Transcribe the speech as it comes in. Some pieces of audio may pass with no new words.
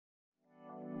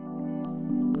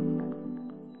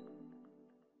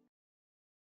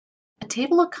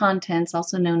table of contents,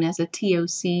 also known as a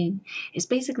TOC, is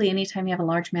basically anytime you have a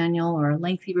large manual or a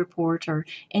lengthy report or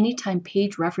anytime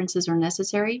page references are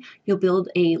necessary, you'll build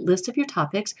a list of your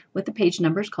topics with the page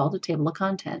numbers called a table of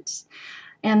contents.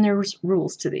 And there's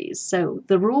rules to these. So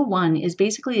the rule 1 is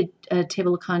basically a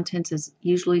table of contents is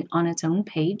usually on its own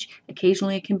page.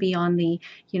 Occasionally it can be on the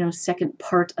second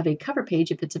part of a cover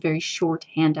page if it's a very short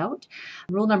handout.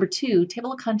 Rule number 2,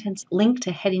 table of contents link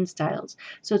to heading styles.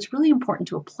 So it's really important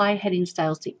to apply heading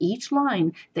styles to each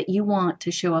line that you want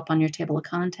to show up on your table of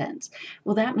contents.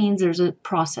 Well, that means there's a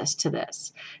process to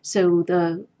this. So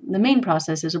the main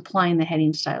process is applying the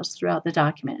heading styles throughout the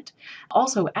document.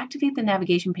 Also, activate the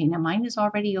navigation pane. Now mine is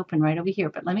already open right over here,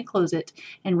 but let me close it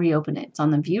and reopen it. It's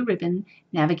on the View ribbon,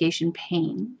 Navigation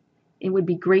pane. It would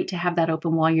be great to have that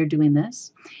open while you're doing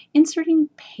this. Inserting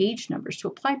page numbers. To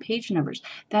apply page numbers,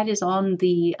 that is on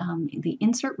the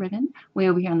Insert ribbon, way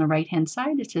over here on the right-hand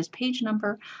side. It says page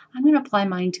number. I'm going to apply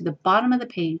mine to the bottom of the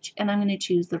page, and I'm going to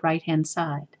choose the right-hand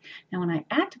side. Now, when I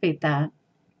activate that,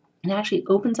 it actually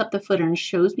opens up the footer and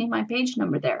shows me my page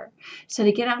number there. So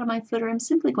to get out of my footer, I'm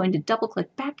simply going to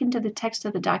double-click back into the text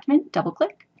of the document.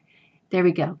 Double-click. There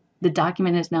we go. The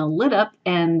document is now lit up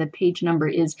and the page number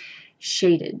is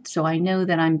shaded. So I know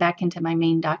that I'm back into my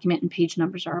main document and page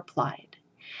numbers are applied.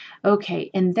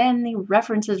 Okay, and then the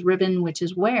References ribbon, which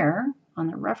is where on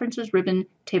the References ribbon,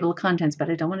 Table of Contents, but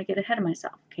I don't want to get ahead of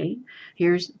myself, okay?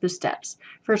 Here's the steps.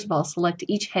 First of all, select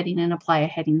each heading and apply a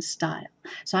heading style.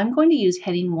 So I'm going to use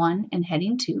heading 1 and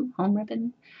heading 2, Home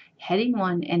ribbon. Heading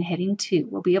 1 and heading 2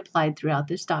 will be applied throughout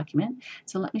this document.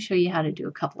 So let me show you how to do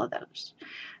a couple of those.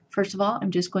 First of all,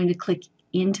 I'm just going to click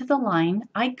into the line.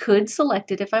 I could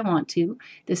select it if I want to.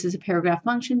 This is a paragraph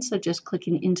function, so just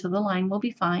clicking into the line will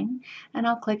be fine. And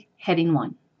I'll click heading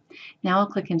 1. Now I'll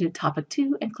click into topic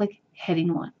 2 and click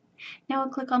heading 1. Now I'll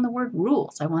click on the word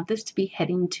rules. I want this to be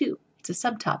heading 2. It's a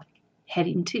subtopic.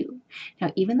 Heading 2.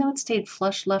 Now, even though it stayed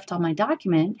flush left on my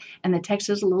document and the text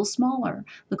is a little smaller,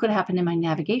 look what happened in my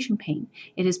navigation pane.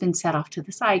 It has been set off to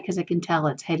the side because I can tell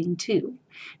it's heading 2.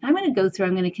 Now I'm going to go through,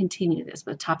 I'm going to continue this.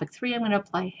 With topic 3, I'm going to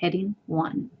apply heading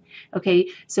 1. Okay,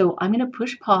 so I'm going to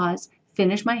push pause,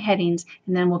 finish my headings,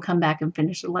 and then we'll come back and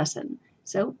finish the lesson.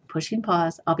 So pushing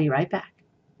pause, I'll be right back.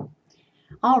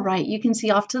 All right, you can see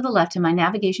off to the left in my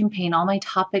navigation pane, all my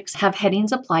topics have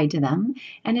headings applied to them.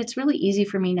 And it's really easy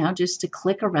for me now just to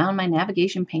click around my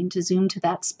navigation pane to zoom to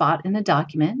that spot in the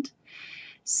document.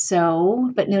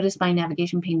 So, but notice my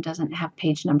navigation pane doesn't have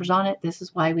page numbers on it. This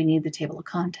is why we need the table of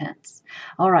contents.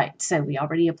 All right, so we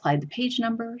already applied the page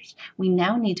numbers. We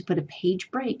now need to put a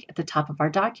page break at the top of our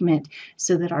document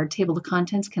so that our table of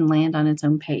contents can land on its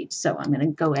own page. So I'm going to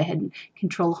go ahead and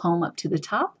Control Home up to the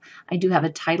top. I do have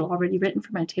a title already written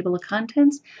for my table of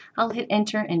contents. I'll hit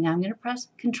Enter, and now I'm going to press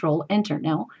Control Enter.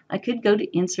 Now, I could go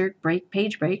to Insert, Break,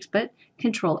 Page Breaks, but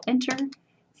Control Enter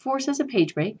forces a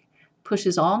page break,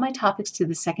 pushes all my topics to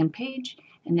the second page,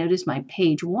 and notice my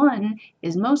page 1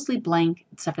 is mostly blank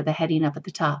except for the heading up at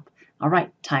the top. All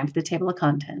right, time for the table of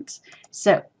contents.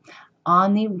 So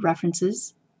on the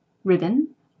References ribbon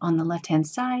on the left-hand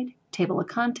side, Table of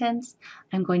Contents,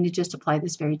 I'm going to just apply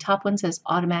this very top one, says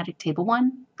Automatic Table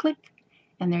 1, click,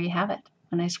 and there you have it.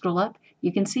 When I scroll up,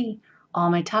 you can see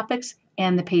all my topics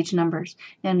and the page numbers.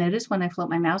 Now notice when I float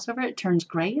my mouse over it, it turns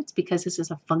gray. It's because this is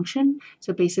a function.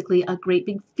 So basically a great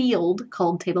big field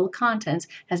called Table of Contents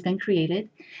has been created.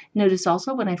 Notice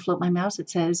also when I float my mouse, it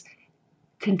says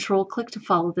Control click to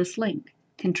follow this link.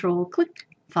 Control click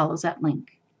follows that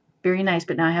link. Very nice,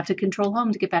 but now I have to Control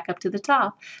Home to get back up to the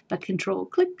top, but Control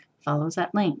click follows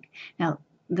that link. Now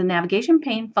the navigation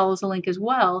pane follows the link as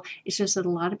well. It's just that a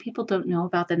lot of people don't know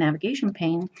about the navigation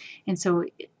pane, and so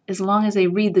as long as they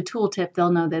read the tooltip,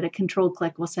 they'll know that a control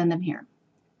click will send them here.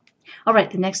 All right,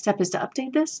 the next step is to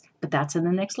update this, but that's in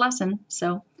the next lesson.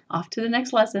 So off to the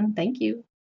next lesson. Thank you.